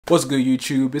What's good,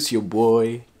 YouTube? It's your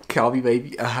boy KELVII,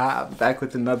 baby. Back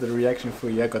with another reaction for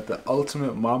you. I got the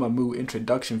ultimate MAMAMOO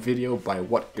introduction video by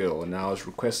What Girl. Now I was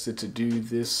requested to do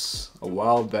this a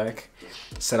while back.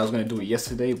 Said I was gonna do it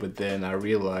yesterday, but then I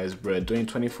realized, bruh, doing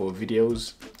 24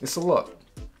 videos, it's a lot.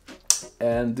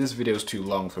 And this video is too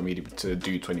long for me to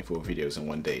do 24 videos in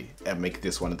one day and make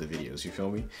this one of the videos, you feel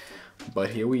me? But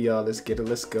here we are, let's get it,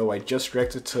 let's go. I just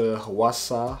reacted to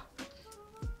Hwasa.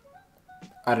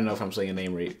 I don't know if I'm saying your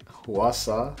name right.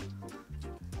 Hwasa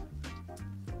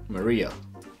Maria.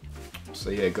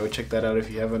 So yeah, go check that out if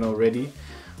you haven't already.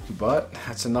 But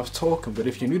that's enough talking. But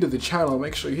if you're new to the channel,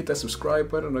 make sure you hit that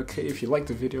subscribe button, okay? If you like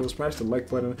the video, smash the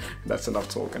like button. That's enough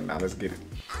talking. Now let's get it.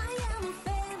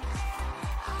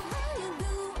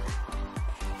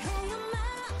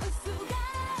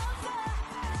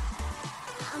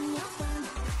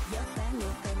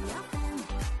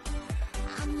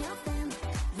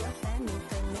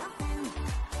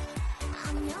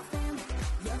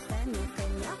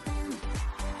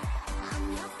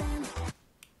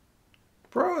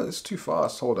 Bro, it's too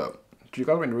fast. Hold up. Do you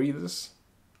guys want to read this?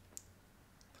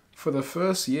 For the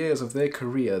first years of their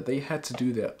career, they had to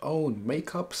do their own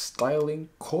makeup, styling,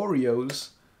 choreos.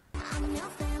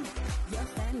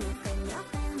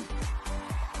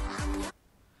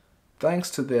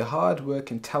 Thanks to their hard work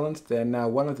and talent, they are now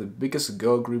one of the biggest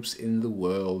girl groups in the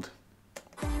world.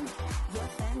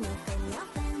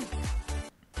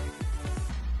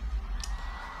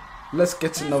 Let's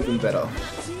get to know them better.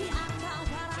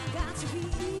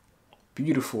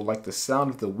 Beautiful like the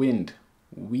sound of the wind,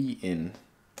 we in.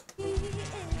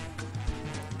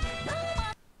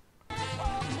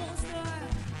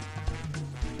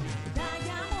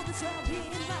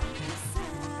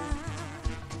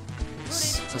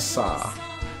 Sa.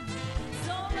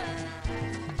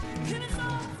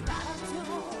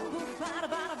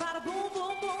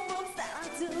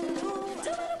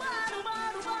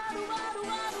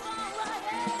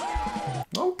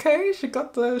 Okay, she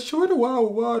got the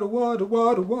water, water.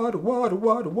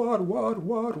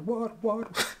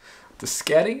 The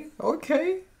scatting?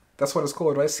 Okay. That's what it's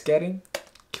called, right? Scatting?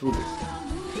 Killed it.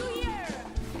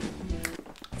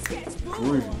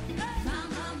 Groovy.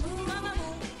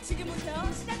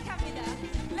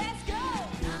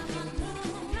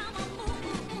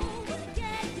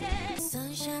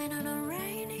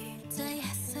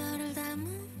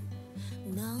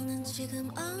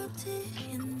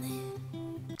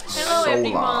 Hello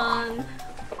everyone,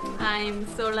 I'm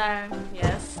Solar.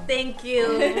 Yes, thank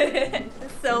you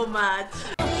so much.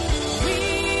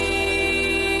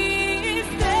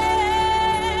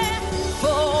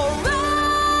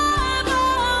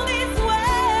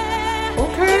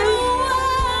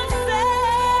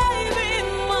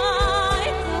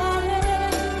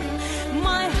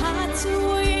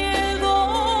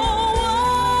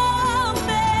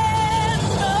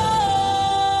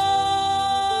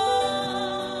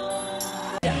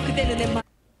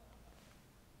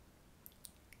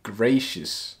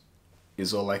 Gracious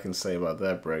is all I can say about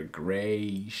that, bro.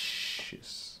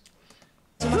 Gracious.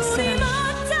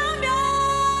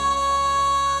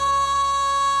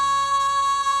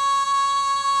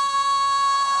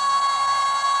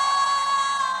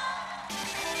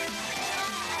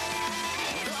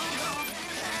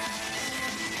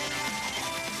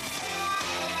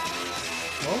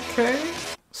 Okay.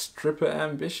 Stripper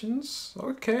ambitions.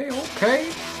 Okay, okay.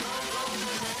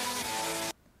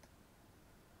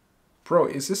 Bro,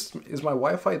 is my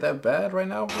Wi-Fi that bad right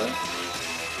now, bro?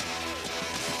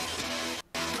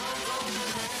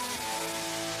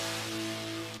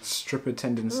 Stripper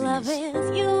tendencies. Love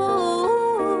is you,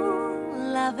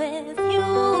 love is you,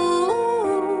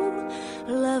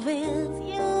 love is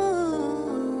you.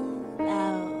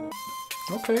 Oh.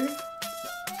 Okay.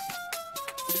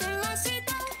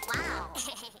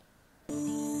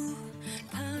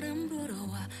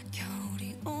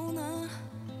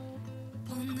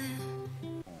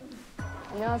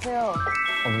 안녕하세요.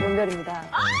 윤별입니다.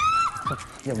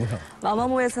 야 뭐야?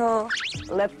 마마무에서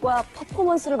랩과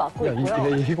퍼포먼스를 맡고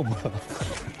있고요. 이거 뭐야?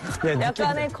 야,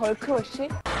 약간의 걸크러쉬?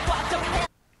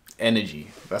 Energy.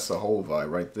 That's the whole vibe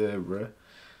right there, bro.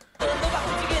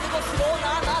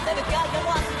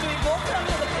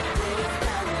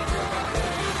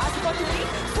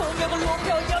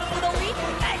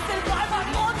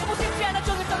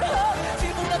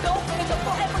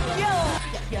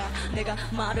 내가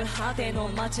말을 하대 너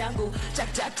맞장구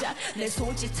짝짝짝 내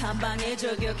손짓 한 방에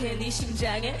저격해 네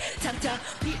심장에 탕탕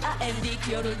B.I.M.D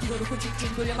기어를 띄워놓고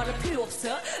직진 돌려 말할 필요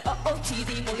없어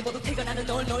OOTD 멀리 보도 퇴근하는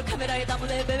널 카메라에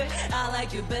담을래 baby I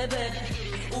like you baby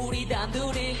우리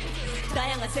단둘이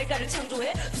다양한 색깔을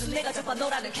창조해 무슨 내가 잡아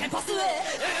너라는 캠퍼스에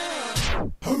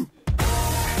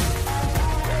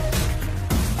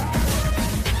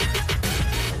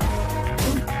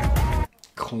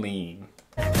Clean.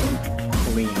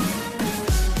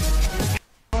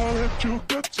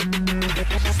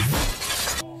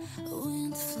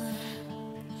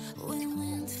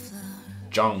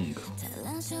 Jung.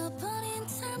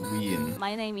 Ween.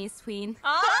 My name is Ween.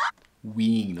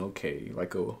 Ween, okay.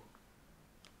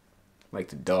 Like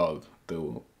the dog.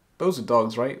 Those are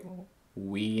dogs, right?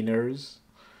 Wieners.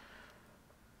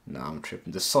 Nah, I'm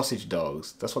tripping. The sausage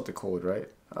dogs. That's what they're called, right?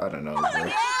 I don't know.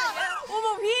 Bro.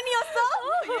 어머, 윈이었어?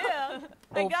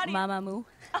 I got it. MAMAMOO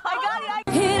I got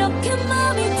it. 이렇게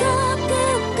맘이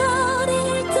따끔거릴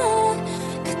때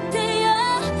그때야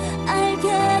알게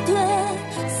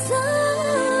됐어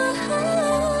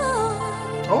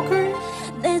Okay.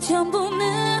 내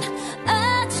전부는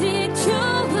아직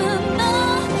좋은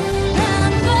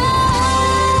너란 걸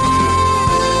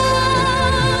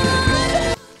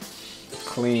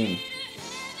Clean.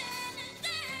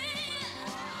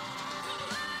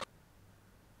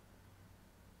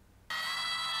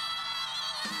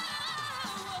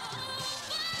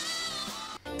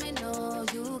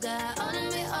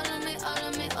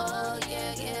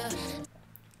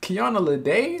 Kiana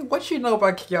Lede? What you know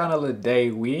about Kiana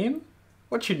Lede, Ween?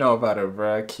 What you know about her,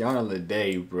 bruh? Kiana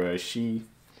Lede, bruh. She...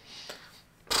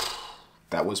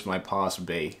 That was my past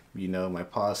bae. You know, my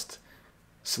past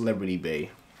celebrity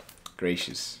bae.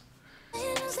 Gracious.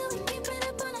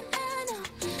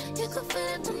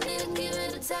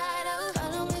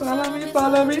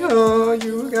 Follow me, oh,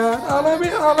 you got all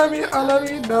of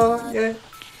me, no, yeah.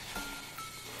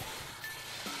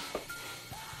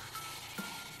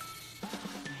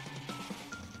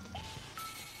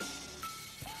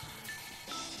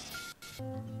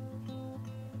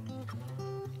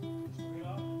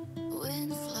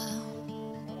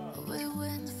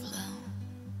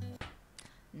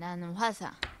 나는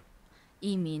화사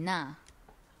이미나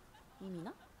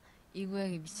이미나? 이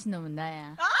고양이 미친놈은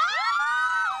나야.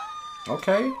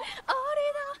 Okay.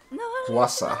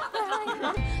 Wasa.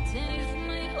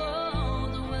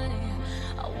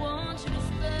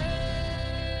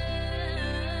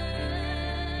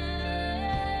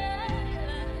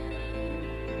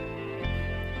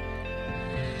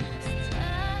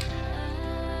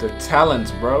 The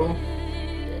talents, bro.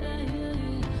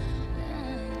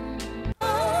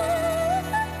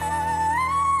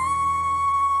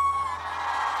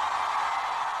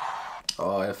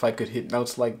 Oh, if I could hit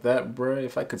notes like that, bruh,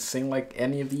 if I could sing like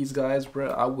any of these guys,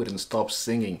 bruh, I wouldn't stop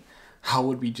singing. I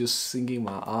would be just singing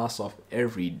my ass off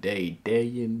every day, day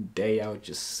in, day out,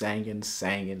 just singing.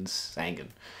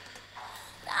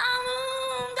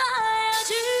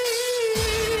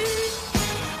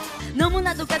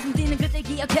 너무나도 가슴 뛰는 그때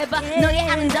기억해봐 너의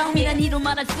아름다움이란 이루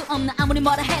말할 수 없는 아무리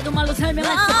뭐라 해도 말로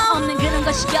설명할 수 없는 그런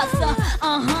것이었어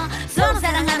서로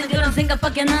사랑하는 그런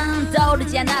생각밖에 난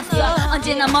떠오르지 않았어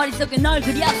언제나 머릿속에 널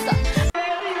그렸어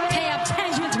태엽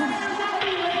change me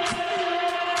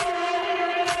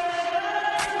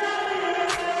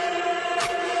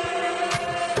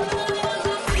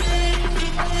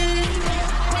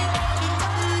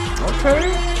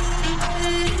Okay.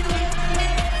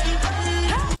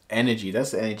 Energy,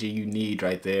 that's the energy you need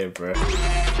right there, bruh.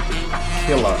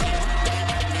 Killer.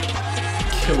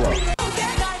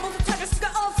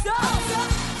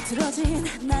 들어진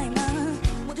나의 마음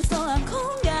모두 쏘한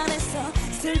공간에서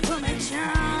슬픔을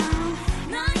참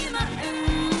나의 마음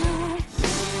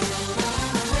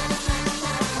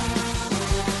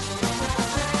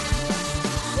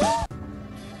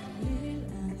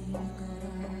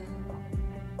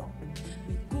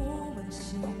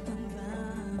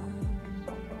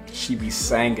She be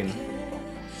singing.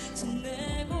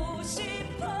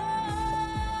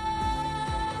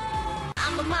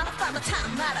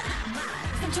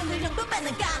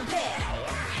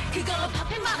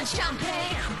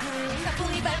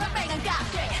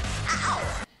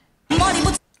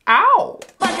 Ow!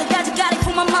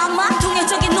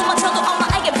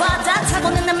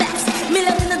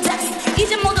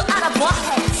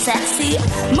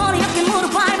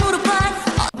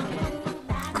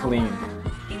 Clean.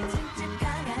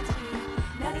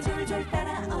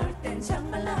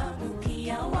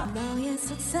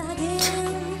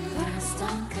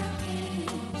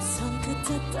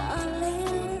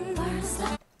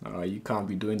 Oh, you can't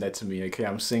be doing that to me, okay?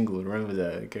 I'm single, remember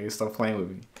that, okay? Stop playing with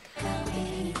me.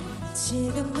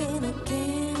 지금 win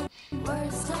again.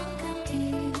 We're so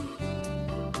happy.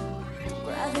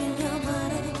 Grabbing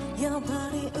your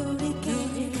body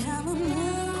우리끼리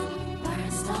감으면 We're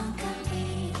so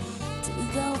happy.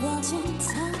 뜨거워진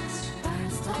touch. We're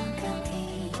so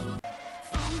happy.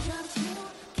 phong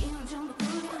기운 좀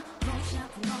부려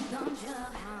샤프 넌 던져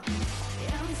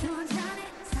여기서 자네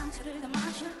상처를 다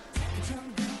마셔 좀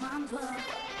그만둬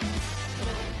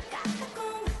까딱꿍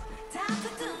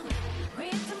따뜻한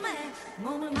리듬에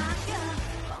몸을 맡겨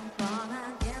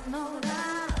뻔뻔하게 놀아.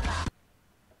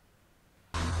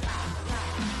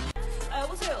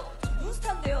 여보세요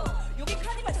문스타인데요 여기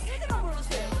카니발 세대만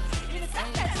불러주세요 우리는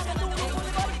싹다 찾아도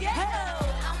오늘 버리게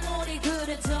아무리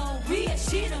그래도 위에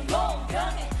쉬는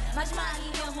공경에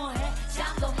마지막이면 뭐해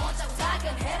잠도 못 자고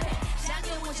사근해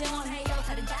샹이 오지 원해요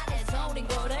다른 자리에서 우린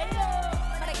그래요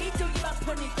만약 이쪽이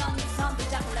바쁘니까 네 손도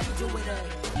잡고 like you do it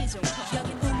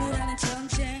여긴 우물하는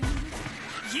전쟁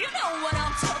You know what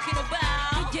I'm talking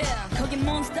about Yeah 거기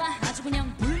몬스터 아주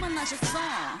그냥 물만 마셨어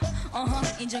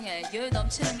인정해 열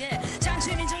넘치는 게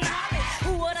장춘인 정난리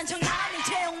우월한 정난리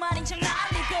채용만인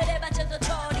정난리 그래 반짝도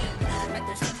털이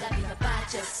맷돌 손잡이가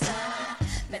빠졌어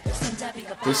맷돌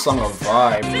손잡이가 This song a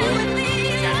vibe,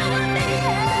 bro.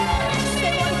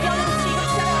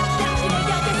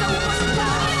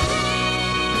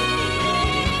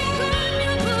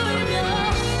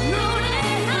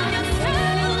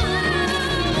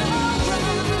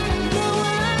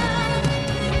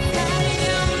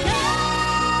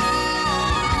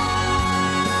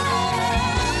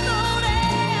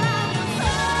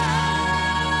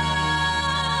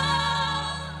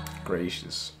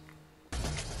 Gracious.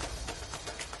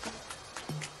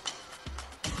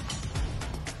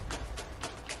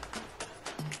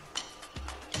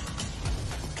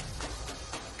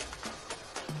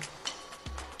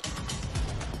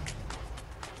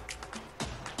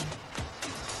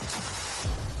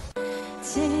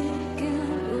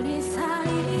 지금 우리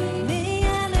사이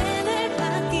미안해 날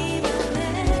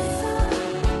받기만 했어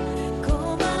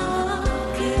고마워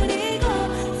그리고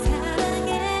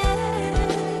사랑해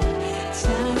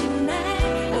처음 날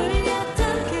울렸던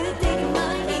그때가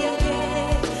널 기억해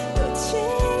놓지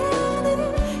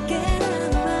않을게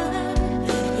난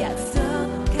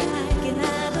약속할게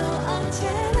나도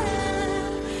언제나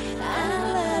I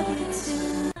love you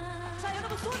too. 자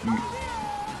여러분 손 들어주세요.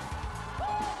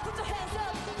 Put your hands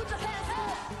up, put your hands up.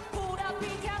 보랏빛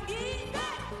향기, 네,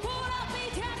 보랏빛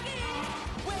향기.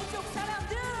 왼쪽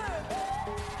사람들,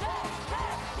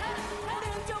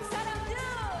 오른쪽 사람들,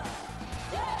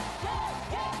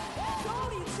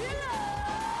 소리 질러.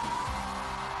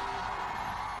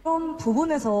 그런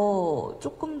부분에서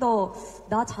조금 더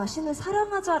나 자신을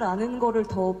사랑하자라는 거를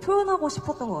더 표현하고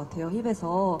싶었던 것 같아요,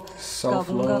 힙에서.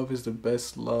 Self-love is the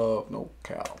best love, no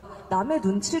cap. 남의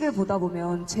눈치를 보다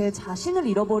보면 제 자신을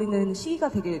잃어버리는 시기가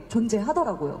되게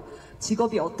존재하더라고요.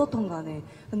 직업이 어떻든 간에.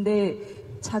 근데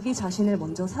자기 자신을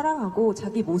먼저 사랑하고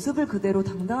자기 모습을 그대로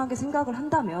당당하게 생각을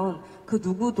한다면 그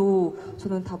누구도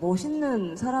저는 다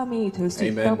멋있는 사람이 될 수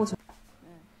Amen. 있다고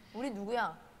우리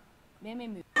누구야?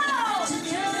 매매뮤.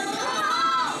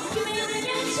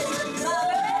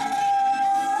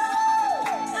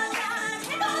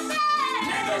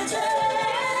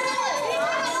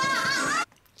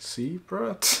 See,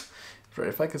 bro? Bro,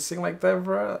 if I could sing like that,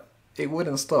 bro, it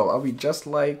wouldn't stop. I'll be just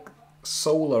like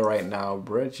Solar right now,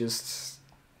 bro. Just.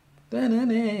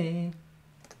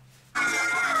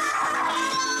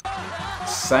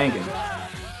 Singing.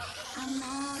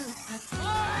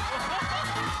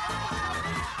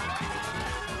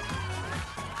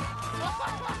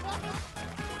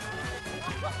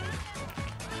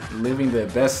 Living their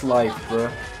best life, bro.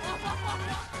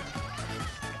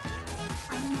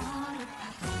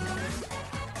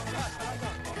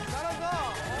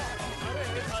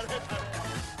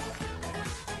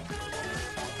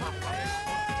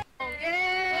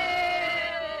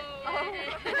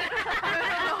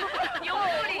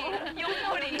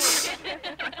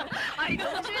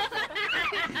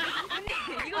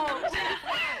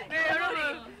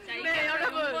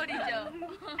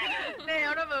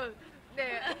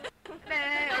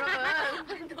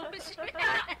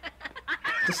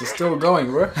 This is still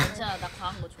going, bro. 진짜 나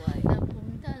과한 거 좋아해. 나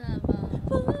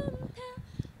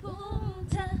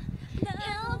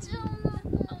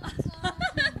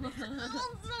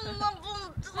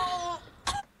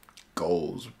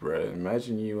Goals, bro.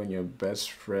 Imagine you and your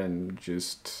best friend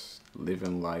just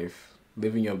living life,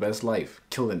 living your best life,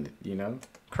 killing it, you know?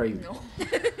 Crazy.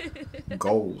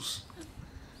 Goals.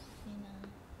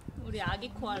 우리 아기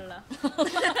코알라.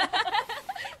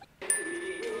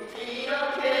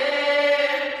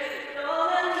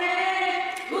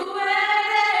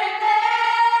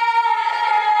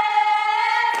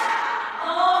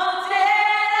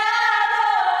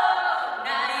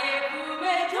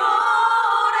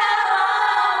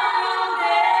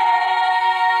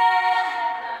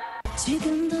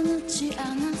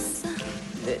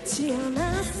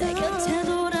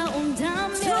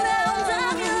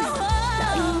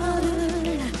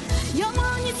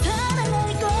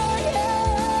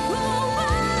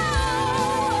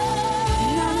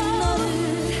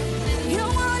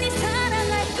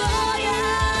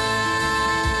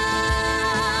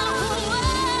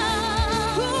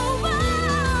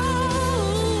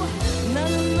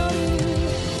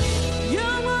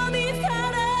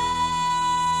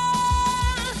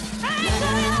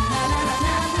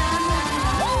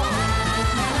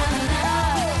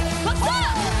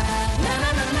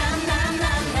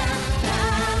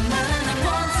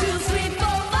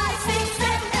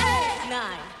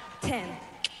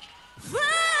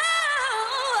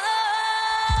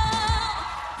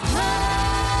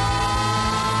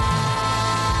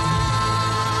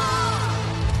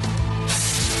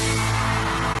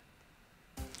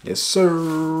 Yes, sir.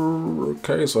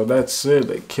 Okay, so that's it.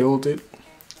 They killed it.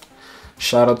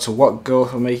 Shout out to What Girl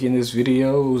for making this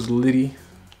video. It was litty.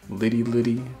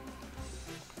 Litty.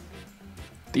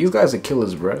 These guys are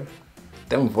killers, bro.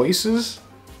 Them voices.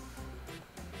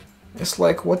 It's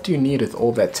like, what do you need with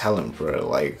all that talent, bro?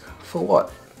 Like, for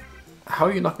what? How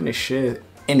are you not gonna share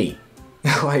any?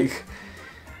 Like,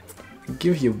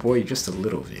 give your boy just a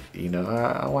little bit, you know?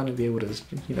 I want to be able to,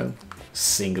 you know,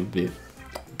 sing a bit,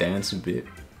 dance a bit,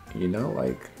 you know?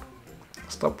 Like,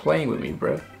 stop playing with me,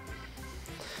 bro.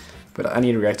 But I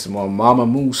need to react to more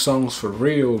MAMAMOO songs for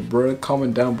real, bro.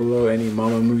 Comment down below any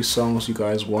MAMAMOO songs you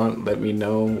guys want. Let me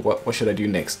know what should I do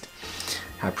next.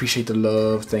 I appreciate the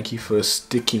love. Thank you for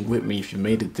sticking with me. If you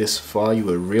made it this far, you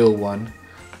a real one.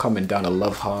 Comment down a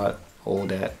love heart, all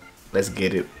that. Let's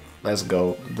get it. Let's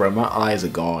go. Bro, my eyes are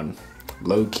gone.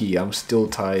 Low key, I'm still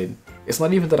tired. It's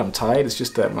not even that I'm tired, it's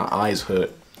just that my eyes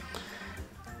hurt.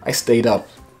 I stayed up.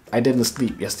 I didn't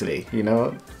sleep yesterday, you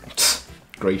know?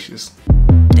 Gracious.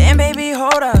 Damn baby,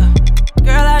 hold up.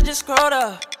 Girl, I just scrolled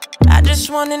up. I just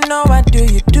wanna know, why do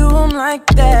you do them like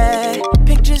that?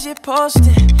 Pictures you're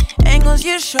posting, angles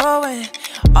you're showing,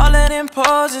 all of them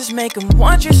poses make them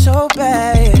want you so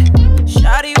bad.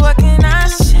 Shawty, what can I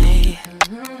say?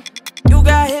 You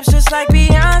got hips just like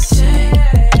Beyonce,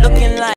 looking like